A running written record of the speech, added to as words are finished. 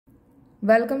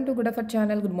Welcome to Good Effort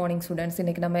channel. Good morning students.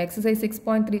 இன்னைக்கு நம்ம exercise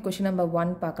 6.3 question number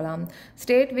 1 பார்க்கலாம்.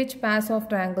 State which pairs of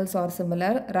triangles are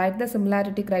similar. Write the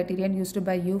similarity criterion used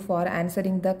by you for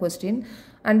answering the question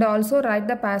and also write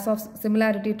the pairs of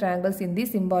similarity triangles in the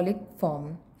symbolic form.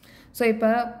 So இப்போ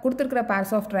கொடுத்திருக்கிற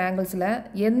pairs of trianglesல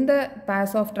எந்த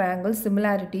pairs of triangles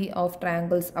similarity of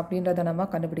triangles அப்படின்றத நம்ம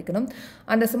கண்டுபிடிக்கணும்.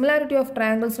 அந்த similarity of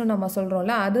triangles நம்ம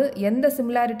சொல்றோம்ல அது எந்த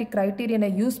similarity criterion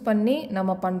யூஸ் பண்ணி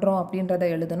நம்ம பண்றோம் அப்படின்றத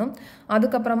எழுதணும்.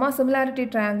 அதுக்கு அப்புறமா similarity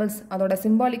triangles அதோட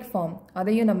symbolic form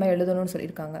அதையும் நம்ம எழுதணும்னு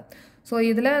சொல்லிருக்காங்க. So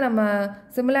இதுல நம்ம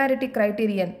similarity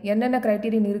criterion என்னென்ன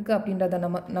criterion இருக்கு அப்படின்றத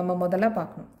நம்ம முதல்ல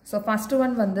பார்க்கணும். So first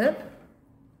one வந்து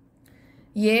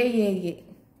AAA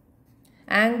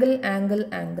angle angle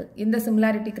angle இந்த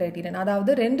similarity criterion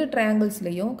அதாவது ரெண்டு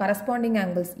trianglesலயும் corresponding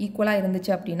angles equal-ஆ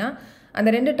இருந்துச்சு அப்படினா அந்த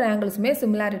ரெண்டு trianglesமே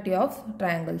similarity of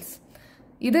triangles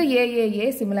இது AAA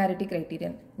similarity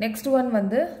criterion next one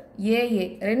வந்து AA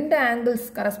ரெண்டு angles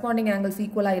corresponding angles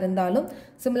equal-ஆ இருந்தாலும்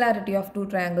similarity of two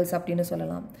triangles அப்படினு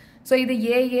சொல்லலாம் so இது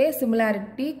AA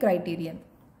similarity criterion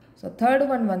so third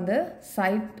one வந்து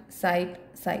side side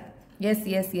side yes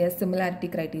similarity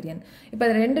criterion இப்போ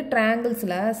ரெண்டு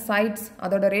trianglesல sides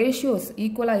அதோட ratios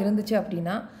equal-ஆ இருந்துச்சு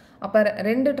அப்படினா அப்ப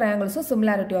ரெண்டு trianglesம்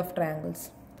similarity of triangles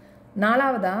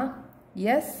நாலாவதா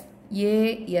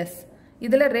SAS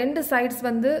இதுல ரெண்டு sides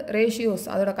வந்து ratios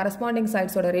அதோட corresponding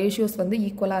sides ஓட ratios வந்து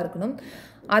equal-ஆ இருக்கணும்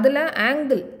அதுல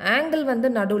angle வந்து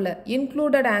நடுவுல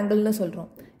included angle னு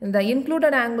சொல்றோம் இந்த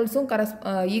included angles-உம்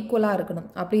equal-ஆ இருக்கணும்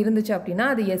அப்படி இருந்துச்சு அப்படினா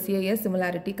அது SAS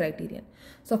similarity criterion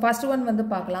so first one வந்து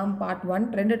பார்க்கலாம் part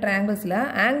 1 ரெண்டு trianglesல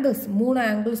angles மூணு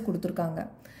angles கொடுத்திருக்காங்க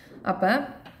அப்ப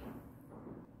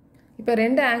இப்போ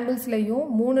ரெண்டு anglesலயும்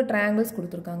மூணு triangles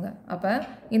கொடுத்திருக்காங்க அப்ப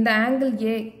இந்த angle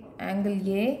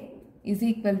A is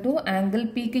equal to angle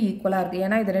P க்கு ஈக்குவலா இருக்கு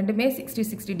ஏனா இது ரெண்டுமே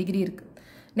 60 டிகிரி இருக்கு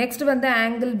நெக்ஸ்ட் வந்து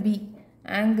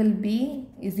angle B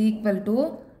is equal to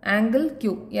angle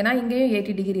Q ஏனா இங்கேயும்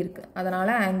 80 டிகிரி இருக்கு அதனால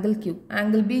angle Q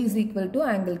angle B is equal to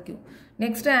angle Q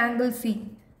next angle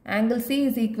C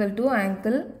is equal to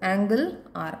angle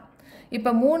R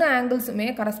இப்போ மூணு angles-மே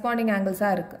corresponding angles-ஆ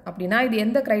இருக்கு அப்படினா இது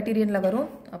எந்த criterion-ல வரும்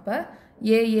அப்ப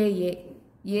AAA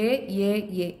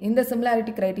இந்த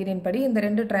similarity criterion படி இந்த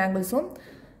ரெண்டு triangles-உம்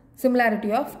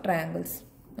similarity of triangles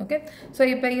okay so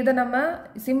இப்போ இத நம்ம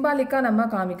symbolic-ஆ நம்ம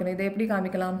காமிக்கணும் இத எப்படி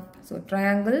காமிக்கலாம் so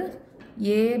triangle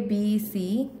ABC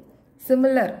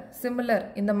similar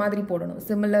இந்த மாதிரி போடணும்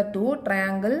similar to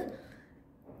triangle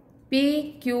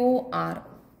PQR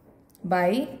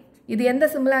by இது எந்த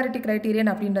similarity criterion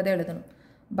அப்படின்றதை எழுதணும்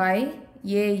by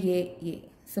AAA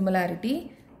similarity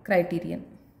criterion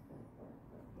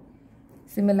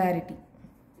similarity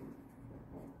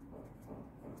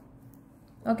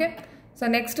okay so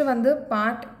next வந்து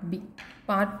part B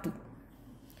part 2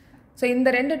 so இந்த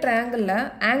ரெண்டு triangle-ல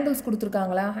angles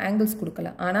கொடுத்திருக்காங்களா angles கொடுக்கல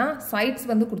ஆனா sides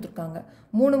வந்து கொடுத்திருக்காங்க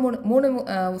மூணு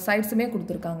sides-மே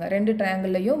கொடுத்திருக்காங்க ரெண்டு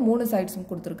triangle-லயும் மூணு sides-ம்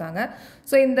கொடுத்திருக்காங்க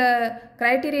so இந்த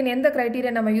criterion எந்த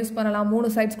criterion நம்ம யூஸ் பண்ணலாம் மூணு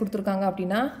sides கொடுத்திருக்காங்க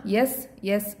அப்படினா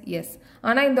yes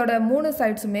ஆனா இதோட மூணு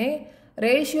sides-மே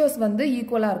ratios வந்து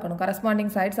ஈக்குவலா இருக்கணும்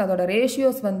corresponding sides அதோட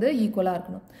ratios வந்து ஈக்குவலா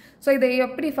இருக்கணும் so இதை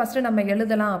எப்படி first நம்ம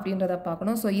எழுதலாம் அப்படின்றத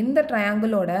பார்க்கணும் so இந்த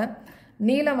triangle-ஓட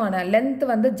நீளமான length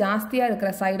வந்து ஜாஸ்தியா இருக்கிற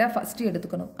சைடை first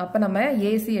எடுத்துக்கணும் அப்ப நம்ம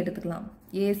AC எடுத்துக்கலாம்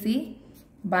AC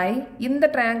by இந்த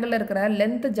triangle-ல இருக்கிற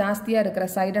length ஜாஸ்தியா இருக்கிற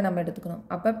சைடை நம்ம எடுத்துக்கணும்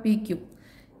அப்ப PQ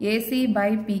AC by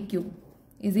PQ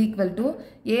is equal to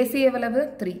AC எவ்வளவு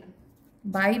 3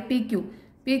 by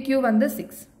PQ வந்து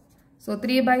 6 so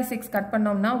 3 by 6 கட்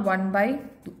பண்ணோம்னா 1 by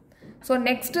 2 so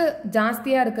next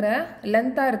ஜாஸ்தியா இருக்கிற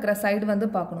length-ஆ இருக்கிற சைடு வந்து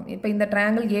பார்க்கணும் இப்போ இந்த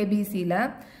triangle ABC-ல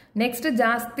next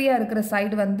ஜாஸ்தியா இருக்கிற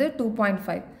சைடு வந்து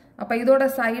 2.5 அப்ப இதோட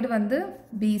சைடு வந்து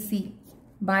BC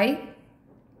by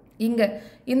இங்க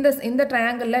இந்த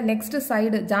triangle-ல next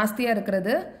சைடு ஜாஸ்தியா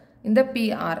இருக்கிறது இந்த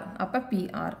PR அப்ப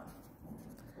PR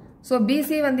so BC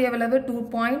வந்து எவ்வளவு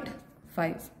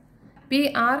 2.5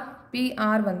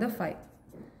 PR வந்து 5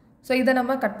 so இத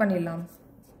நம்ம கட் பண்ணிடலாம்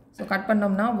so கட்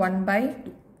பண்ணோம்னா 1 by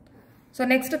 2 so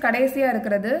next கடைசியா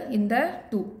இருக்கிறது இந்த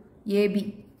 2 AB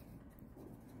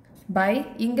by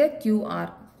இங்க QR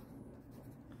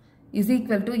is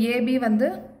equal to AB வந்து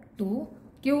 2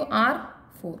 QR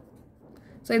 4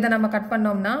 so இத நம்ம கட்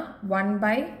பண்ணோம்னா 1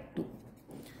 by 2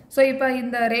 so இப்போ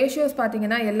இந்த ratios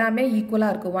பாத்தீங்கன்னா எல்லாமே ஈக்குவலா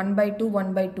இருக்கு 1 by 2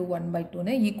 1 by 2 1 by 2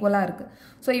 னு ஈக்குவலா இருக்கு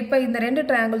so இப்போ இந்த ரெண்டு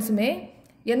triangles-மே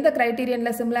எந்த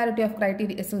criterion-ல similarity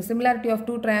of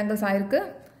two triangles ஆயிருக்கு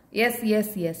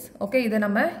yes okay இத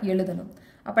நம்ம எழுதணும்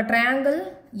அப்ப triangle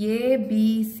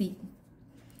ABC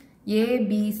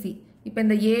இப்போ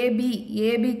இந்த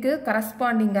AB க்கு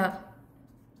corresponding-ஆ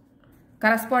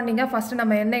கரஸ்பாண்டிங்காக ஃபஸ்ட்டு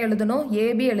நம்ம என்ன எழுதணும்,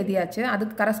 ஏபி எழுதியாச்சு.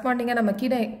 அதுக்கு கரஸ்பாண்டிங்காக நம்ம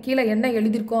கீழே என்ன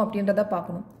எழுதியிருக்கோம் அப்படின்றத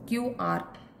பார்க்கணும்.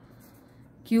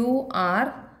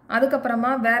 கியூஆர். அதுக்கப்புறமா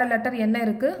வேறு லெட்டர் என்ன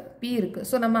இருக்குது, பி இருக்குது.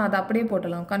 ஸோ நம்ம அதை அப்படியே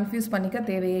போட்டலாம், கன்ஃபியூஸ் பண்ணிக்க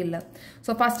தேவையே இல்லை.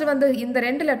 ஸோ ஃபஸ்ட்டு வந்து இந்த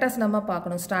 2 லெட்டர்ஸ் நம்ம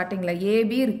பார்க்கணும். ஸ்டார்டிங்கில்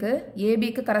ஏபி இருக்குது,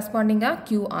 ஏபிக்கு கரஸ்பாண்டிங்காக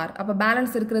கியூஆர். அப்போ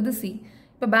பேலன்ஸ் இருக்கிறது சி.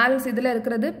 இப்போ பேலன்ஸ் இதில்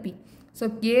இருக்கிறது B. So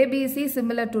ABC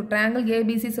similar to triangle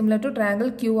ABC similar to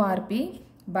triangle QRP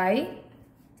by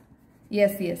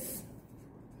SS.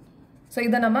 So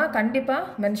இதை நம்ம கண்டிப்பாக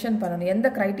மென்ஷன் பண்ணணும், எந்த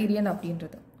க்ரைட்டீரியன்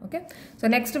அப்படின்றது. ஓகே. ஸோ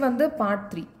நெக்ஸ்ட் வந்து part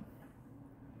 3.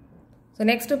 So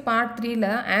next part 3ல்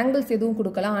angles எதுவும்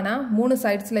கொடுக்கலாம், ஆனால் 3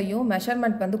 சைட்ஸ்லையும்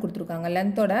மெஷர்மெண்ட் வந்து கொடுத்துருக்காங்க.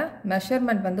 லென்த்தோட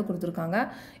மெஷர்மெண்ட் வந்து கொடுத்துருக்காங்க.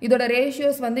 இதோட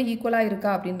ரேஷியோஸ் வந்து ஈக்குவலாக இருக்கா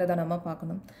அப்படின்றத நம்ம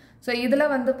பார்க்கணும். ஸோ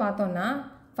இதில் வந்து பார்த்தோம்னா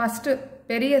ஃபஸ்ட்டு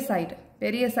பெரிய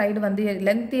சைடு வந்து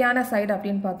லென்த்தியான சைடு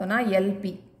அப்படின்னு பார்த்தோன்னா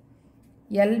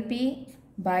எல்பி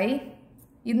பை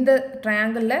இந்த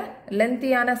ட்ரையாங்கிளில்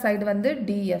லென்த்தியான சைடு வந்து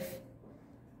டிஎஃப்.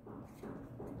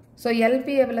 ஸோ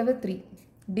எல்பி எவ்வளவு 3,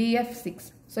 டிஎஃப் 6.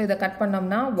 ஸோ இதை கட்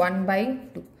பண்ணோம்னா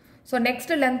 1/2. ஸோ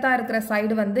நெக்ஸ்ட் லென்த்தாக இருக்கிற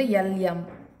சைடு வந்து எல்எம்,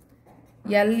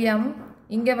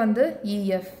 இங்கே வந்து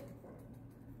இஎஃப்.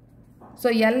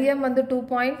 ஸோ எல்எம் வந்து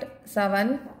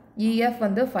 2.7, இஎஃப்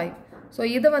வந்து 5. ஸோ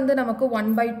இது வந்து நமக்கு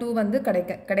 1/2 வந்து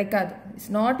கிடைக்காது.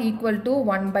 It's not equal to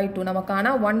 1/2. நமக்கு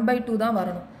ஆனால் 1/2 தான்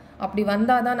வரணும். அப்படி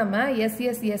வந்தால் தான் நம்ம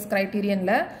எஸ்எஸ்எஸ்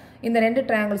க்ரைட்டீரியனில் இந்த 2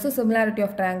 ட்ரையாங்கிள்ஸும் சிமிலாரிட்டி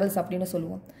ஆஃப் ட்ரையாங்கிள்ஸ் அப்படின்னு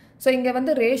சொல்லுவோம். ஸோ இங்கே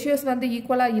வந்து ரேஷியோஸ் வந்து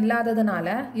ஈக்குவலாக இல்லாததுனால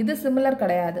இது சிமிலர்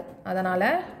கிடையாது, அதனால்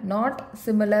நாட்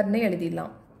சிமிலர்னு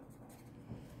எழுதிடலாம்.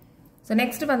 ஸோ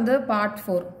நெக்ஸ்ட் வந்து பார்ட்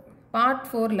 4. பார்ட்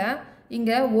 4ல்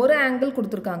இங்கே ஒரு ஆங்கிள்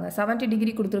கொடுத்துருக்காங்க, 70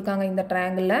 டிகிரி கொடுத்துருக்காங்க. இந்த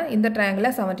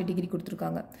ட்ரையாங்கிளில் 70 டிகிரி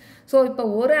கொடுத்துருக்காங்க. ஸோ இப்போ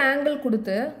ஒரு ஆங்கிள்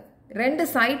கொடுத்து 2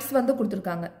 சைட்ஸ் வந்து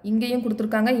கொடுத்துருக்காங்க. இங்கேயும்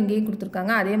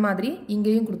கொடுத்துருக்காங்க, அதே மாதிரி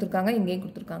இங்கேயும்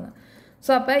கொடுத்துருக்காங்க.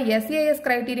 ஸோ அப்போ எஸ்ஏஎஸ்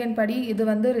க்ரைட்டீரியன் படி இது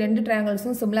வந்து 2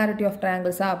 ட்ரையாங்கிள்ஸும் சிமிலாரிட்டி ஆஃப்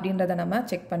ட்ரையாங்கிள்ஸா அப்படின்றத நம்ம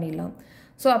செக் பண்ணிடலாம்.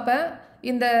 ஸோ அப்போ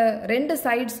இந்த 2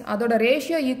 சைட்ஸ் அதோட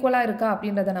ரேஷியோ ஈக்குவலாக இருக்கா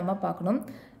அப்படின்றத நம்ம பார்க்கணும்.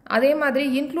 அதே மாதிரி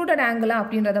இன்க்ளூடட் ஆங்கிளா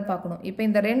அப்படின்றத பார்க்கணும். இப்போ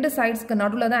இந்த 2 சைட்ஸ்க்கு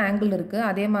நடுவில் தான் ஆங்கிள் இருக்குது,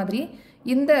 அதே மாதிரி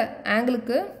இந்த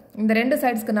ஆங்கிளுக்கு இந்த 2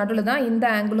 சைட்ஸ்க்கு நடுவில் தான் இந்த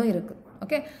ஆங்கிளும் இருக்குது.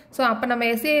 ஓகே. ஸோ அப்போ நம்ம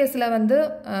எஸ்ஏஎஸில் வந்து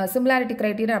சிமிலாரிட்டி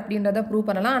க்ரைட்டீரியா அப்படின்றத ப்ரூவ்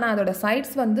பண்ணலாம், ஆனால் அதோட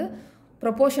சைட்ஸ் வந்து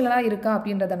ப்ரொபோஷனலாக இருக்கா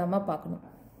அப்படின்றத நம்ம பார்க்கணும்.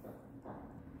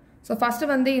 ஸோ ஃபஸ்ட்டு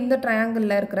வந்து இந்த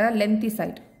ட்ரையாங்கிளில் இருக்கிற லென்த்தி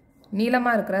சைடு,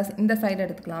 நீளமாக இருக்கிற இந்த சைடு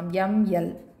எடுத்துக்கலாம்.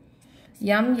 எம்எல்.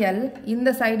 இந்த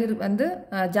சைடு வந்து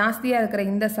ஜாஸ்தியாக இருக்கிற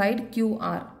இந்த சைடு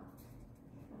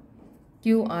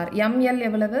கியூஆர். எம்எல்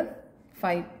எவ்வளவு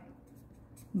 5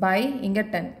 பை இங்கே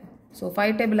 10. ஸோ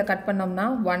 5 டேபிளில் கட் பண்ணோம்னா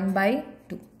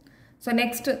 1/2. ஸோ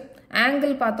நெக்ஸ்ட்டு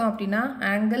ஆங்கிள் பார்த்தோம் அப்படின்னா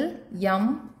ஆங்கிள்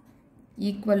எம்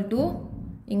ஈக்குவல் டு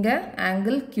இங்கே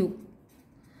ஆங்கிள் கியூ.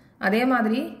 அதே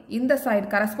மாதிரி இந்த சைடு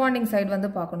கரஸ்பாண்டிங் சைடு வந்து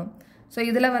பார்க்கணும். ஸோ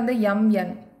இதில் வந்து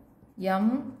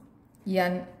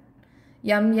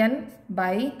எம்என்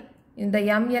பை இந்த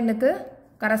எம்என்னுக்கு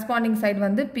கரஸ்பாண்டிங் சைடு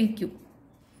வந்து பிக்யூ.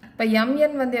 இப்போ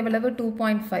எம்என் வந்து எவ்வளவு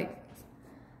 2.5,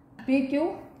 பிக்யூ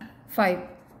 5.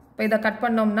 இப்போ இதை கட்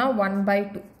பண்ணோம்னா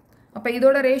 1/2. அப்போ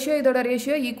இதோட ரேஷியோ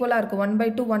ஈக்குவலாக இருக்குது,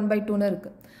 1/2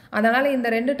 இருக்குது. அதனால் இந்த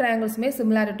 2 ட்ரையாங்கிள்ஸுமே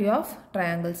சிமிலாரிட்டி ஆஃப்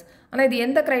ட்ரையாங்கிள்ஸ். ஆனால் இது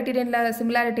எந்த க்ரைட்டீரியனில்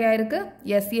சிமிலாரிட்டியாக இருக்குது,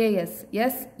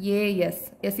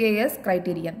 எஸ்ஏஎஸ்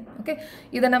க்ரைட்டீரியன். ஓகே.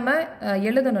 இதை நம்ம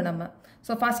எழுதணும் நம்ம.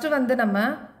 ஸோ ஃபஸ்ட்டு வந்து நம்ம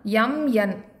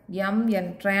எம்என்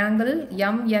ட்ரையாங்கிள்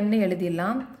எம்என்னு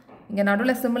எழுதிடலாம். இங்கே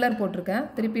நடுவில் சிமிலர் போட்டிருக்கேன்,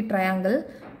 திருப்பி ட்ரையாங்கிள்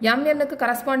எம்என்னுக்கு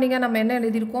கரஸ்பாண்டிங்காக நம்ம என்ன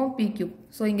எழுதியிருக்கோம், பிக்யூ.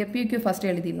 ஸோ இங்கே பிக்யூ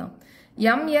ஃபஸ்ட்டு எழுதிடலாம்.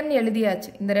 எம்என் எழுதியாச்சு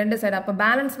இந்த 2 சைடு. அப்போ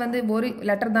பேலன்ஸ் வந்து ஒரு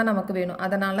லெட்டர் தான் நமக்கு வேணும்,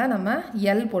 அதனால் நம்ம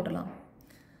எல் போட்டலாம்.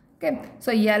 ஓகே.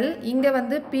 ஸோ எல் இங்கே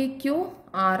வந்து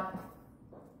பிக்யூஆர்.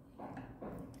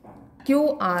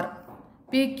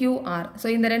 ஸோ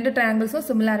இந்த 2 ட்ரையாங்கிள்ஸும்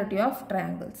சிமிலாரிட்டி ஆஃப்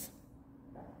ட்ரையாங்கிள்ஸ்.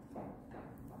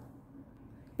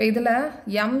 இப்போ இதில்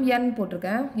எம்என்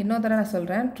போட்டிருக்கேன், இன்னொரு தடவை நான்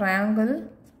சொல்கிறேன். ட்ரையாங்கிள்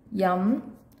எம்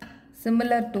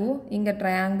சிமிலர் டு இங்கே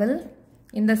ட்ரையாங்கிள்.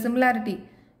 இந்த சிமிலாரிட்டி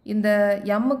இந்த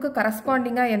எம்முக்கு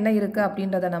கரஸ்பாண்டிங்காக என்ன இருக்குது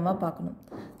அப்படின்றத நம்ம பார்க்கணும்.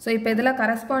 ஸோ இப்போ இதில்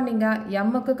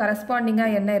எம்முக்கு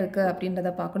கரஸ்பாண்டிங்காக என்ன இருக்குது அப்படின்றத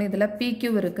பார்க்கணும். இதில்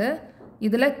பிக்யூ இருக்குது,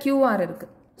 இதில் கியூஆர்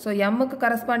இருக்குது. ஸோ எம்முக்கு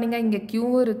கரஸ்பாண்டிங்காக இங்கே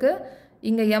கியூவும் இருக்குது,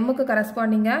 இங்கே எம்முக்கு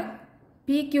கரஸ்பாண்டிங்காக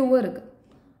பிக்யூவும் இருக்குது.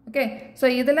 ஓகே. ஸோ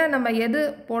இதில் நம்ம எது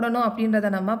போடணும்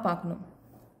அப்படின்றத நம்ம பார்க்கணும்.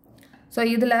 ஸோ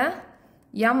இதில்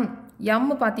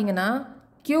எம் பார்த்தீங்கன்னா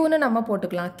கியூன்னு நம்ம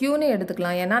போட்டுக்கலாம், கியூன்னு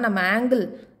எடுத்துக்கலாம். ஏன்னா நம்ம angle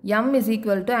M is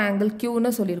equal to angle கியூன்னு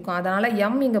சொல்லியிருக்கோம். அதனால்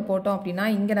எம் இங்கே போட்டோம் அப்படின்னா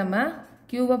இங்கே நம்ம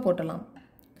கியூவை போட்டலாம்.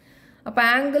 அப்போ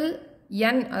ஆங்கிள்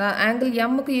என், ஆங்கிள்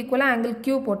எம்முக்கு ஈக்குவலாக ஆங்கிள்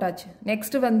கியூ போட்டாச்சு.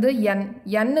 நெக்ஸ்ட்டு வந்து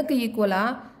என்னுக்கு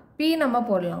ஈக்குவலாக பி நம்ம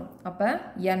போடலாம். அப்போ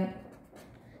என்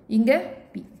இங்கே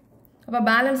பி. அப்போ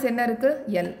பேலன்ஸ் என்ன இருக்குது?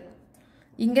 எல்.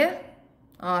 இங்கே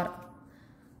ஆர்.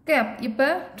 ஓகே, இப்போ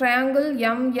triangle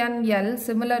MNL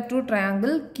similar to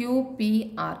triangle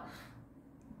QPR.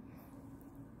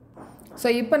 So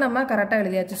இப்போ நம்ம கரெக்டாக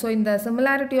எழுதியாச்சு. ஸோ இந்த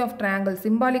சிமிலாரிட்டி ஆஃப் ட்ரையாங்கிள்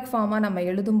சிம்பாலிக் ஃபார்மாக நம்ம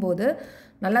எழுதும்போது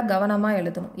நல்லா கவனமாக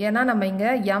எழுதணும். ஏன்னா நம்ம இங்கே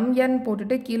MN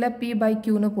போட்டுட்டு கீழே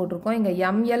P/Qன்னு போட்டிருக்கோம், இங்கே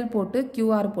ML போட்டு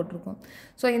QR போட்டிருக்கோம்.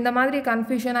 ஸோ இந்த மாதிரி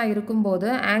கன்ஃபியூஷனாக இருக்கும்போது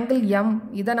ஆங்கிள் M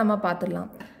இதை நம்ம பார்த்துடலாம்.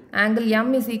 Angle M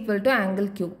is equal to angle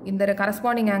Q. இந்த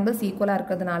கரஸ்பாண்டிங் ஆங்கிள்ஸ் ஈக்குவலாக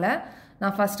இருக்கிறதுனால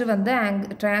நான் ஃபஸ்ட்டு வந்து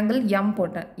ட்ரையாங்கிள் M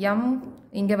போட்டேன். M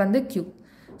இங்கே வந்து Q.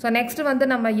 ஸோ நெக்ஸ்ட்டு வந்து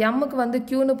நம்ம Mக்கு வந்து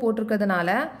Qன்னு போட்டிருக்கிறதுனால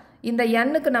இந்த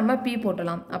Nக்கு நம்ம P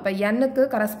போட்டலாம். அப்போ Nக்கு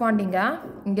கரஸ்பாண்டிங்காக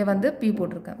இங்கே வந்து P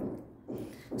போட்டிருக்கேன்.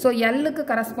 ஸோ Lக்கு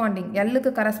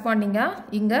கரஸ்பாண்டிங்காக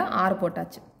இங்கே R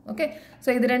போட்டாச்சு. ஓகே, ஸோ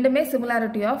இது ரெண்டுமே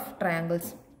சிமிலாரிட்டி ஆஃப் ட்ரையாங்கிள்ஸ்.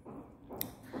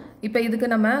 இப்போ இதுக்கு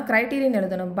நம்ம கிரைட்டீரியன்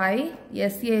எழுதணும். By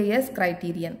SAS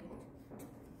criterion.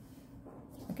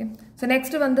 Okay, so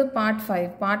next வந்து பார்ட் 5.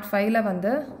 பார்ட் 5ல்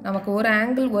வந்து நமக்கு ஒரு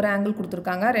ஆங்கிள்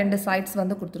கொடுத்துருக்காங்க, ரெண்டு சைட்ஸ்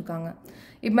வந்து கொடுத்துருக்காங்க.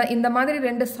 இப்போ இந்த மாதிரி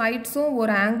ரெண்டு சைட்ஸும்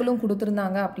ஒரு ஆங்கிளும்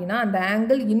கொடுத்துருந்தாங்க அப்படின்னா அந்த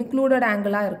ஆங்கிள் இன்க்ளூடட்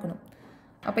ஆங்கிளாக இருக்கணும்.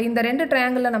 அப்போ இந்த ரெண்டு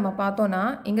ட்ரையாங்கிளில் நம்ம பார்த்தோன்னா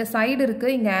இங்கே சைடு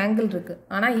இருக்குது, இங்கே ஆங்கிள் இருக்குது.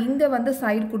 ஆனால் இங்கே வந்து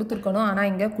சைடு கொடுத்துருக்கணும், ஆனால்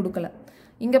இங்கே கொடுக்கல.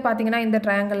 இங்கே பார்த்தீங்கன்னா இந்த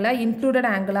ட்ரையாங்கிளில் இன்க்ளூடட்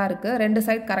ஆங்கிளாக இருக்குது, ரெண்டு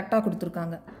சைடு கரெக்டாக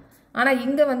கொடுத்துருக்காங்க. ஆனால்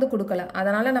இங்கே வந்து கொடுக்கல.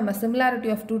 அதனால் நம்ம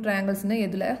சிமிலாரிட்டி ஆஃப் டூ ட்ரையாங்கிள்ஸ்னு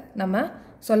எதில் நம்ம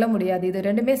சொல்ல முடியாது. இது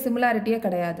ரெண்டுமே சிமிலாரிட்டியே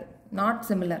கிடையாது, நாட்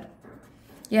சிமிலர்.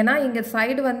 ஏன்னா இங்கே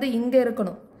சைடு வந்து இங்கே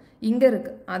இருக்கணும், இங்கே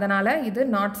இருக்குது, அதனால் இது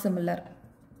நாட் சிமிலர்.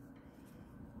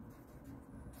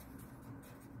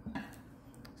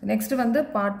 நெக்ஸ்ட் வந்து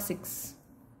பார்ட் 6.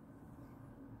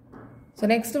 ஸோ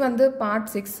நெக்ஸ்ட் வந்து பார்ட்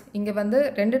 6. இங்கே வந்து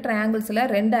ரெண்டு ட்ரையாங்கிள்ஸில்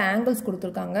ரெண்டு ஆங்கிள்ஸ்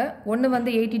கொடுத்துருக்காங்க. ஒன்று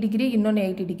வந்து 80 டிகிரி, இன்னொன்று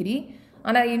 80 டிகிரி.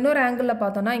 ஆனால் இன்னொரு ஆங்கிளில்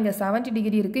பார்த்தோன்னா இங்கே 70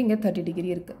 டிகிரி இருக்குது, இங்கே 30 டிகிரி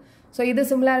இருக்குது. ஸோ இது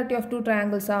சிமிலாரிட்டி ஆஃப் டூ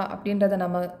ட்ரையாங்கிள்ஸா அப்படின்றத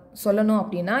நம்ம சொல்லணும்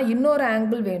அப்படின்னா இன்னொரு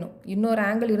ஆங்கிள் வேணும். இன்னொரு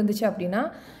ஆங்கிள் இருந்துச்சு அப்படின்னா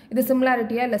இது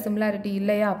சிமிலாரிட்டியா இல்லை சிமிலாரிட்டி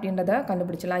இல்லையா அப்படின்றத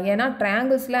கண்டுபிடிச்சிடலாம். ஏன்னா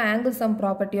ட்ரையாங்கிள்ஸில் angle some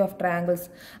property of triangles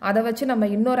அதை வச்சு நம்ம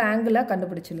இன்னொரு ஆங்கிளை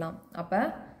கண்டுபிடிச்சிடலாம். அப்போ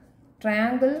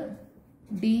triangle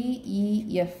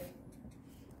DEF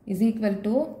is equal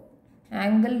to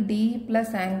angle D plus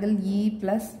angle E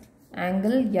plus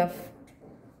angle F.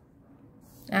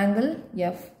 Angle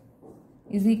F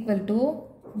is equal to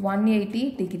 180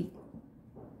 degree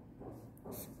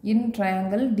in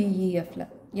triangle DEF.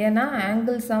 ஏன்னா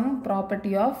angle sum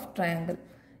property of triangle.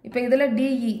 இப்போ இதில்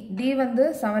D வந்து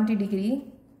 70 டிகிரி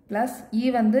plus E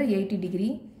வந்து 80 degree,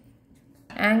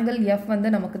 angle F வந்து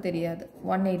நமக்கு தெரியாது,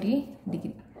 180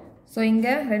 degree. So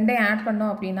இங்கே ரெண்டையும் ஆட்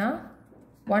பண்ணோம் அப்படின்னா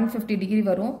 150 டிகிரி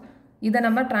வரும். இதை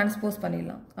நம்ம டிரான்ஸ்போஸ்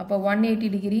பண்ணிடலாம். அப்போ 180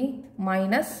 டிகிரி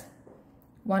மைனஸ்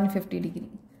 150 டிகிரி.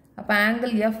 அப்போ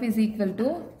angle F is equal to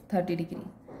 30 degree.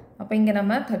 அப்போ இங்கே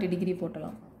நம்ம 30 டிகிரி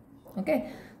போட்டலாம். ஓகே,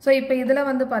 ஸோ இப்போ இதில்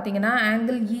வந்து பார்த்தீங்கன்னா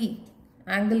angle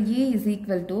E is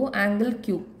equal to angle Q.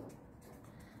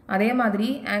 அதே மாதிரி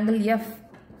angle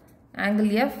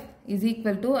F is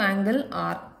equal to angle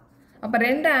R. அப்போ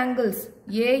ரெண்டு ஆங்கிள்ஸ்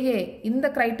AA இந்த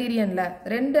கிரைட்டீரியனில்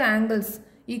ரெண்டு ஆங்கிள்ஸ்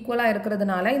ஈக்குவலாக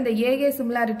இருக்கிறதுனால இந்த AA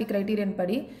சிமிலாரிட்டி கிரைட்டீரியன்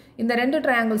படி இந்த ரெண்டு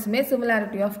ட்ரையாங்கிள்ஸுமே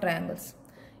சிமிலாரிட்டி ஆஃப் ட்ரையாங்கிள்ஸ்.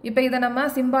 இப்போ இதை நம்ம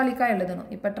சிம்பாலிக்காக எழுதணும்.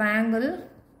 இப்போ ட்ரையாங்கிள்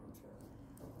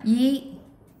E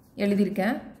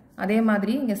எழுதியிருக்கேன், அதே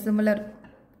மாதிரி இங்கே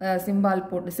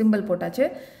சிம்பிள் போட்டாச்சு.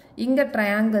 இங்கே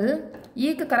ட்ரையாங்கிள்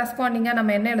ஈக்கு கரஸ்பாண்டிங்காக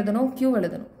நம்ம என்ன எழுதணும்? Q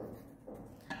எழுதணும்.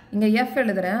 இங்கே F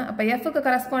எழுதுகிறேன், அப்போ Fக்கு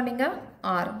கரஸ்பாண்டிங்காக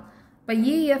R. இப்போ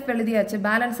EF எழுதியாச்சு,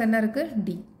 பேலன்ஸ் என்ன இருக்குது? D.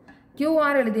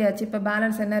 QR எழுதியாச்சு, இப்போ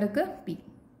பேலன்ஸ் என்ன இருக்குது? P.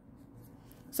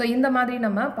 ஸோ இந்த மாதிரி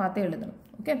நம்ம பார்த்து எழுதணும்.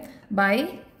 Okay, by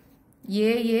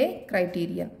AA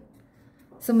criterion,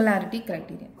 similarity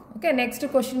criterion. Okay, next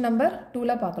question number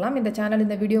 2ல் பார்க்கலாம். இந்த சேனல்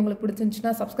இந்த வீடியோ உங்களுக்கு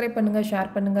பிடிச்சிருந்துச்சுன்னா சப்ஸ்கிரைப் பண்ணுங்கள்,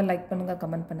 ஷேர் பண்ணுங்கள், லைக் பண்ணுங்கள்,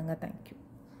 கமெண்ட் பண்ணுங்கள். தேங்க்யூ.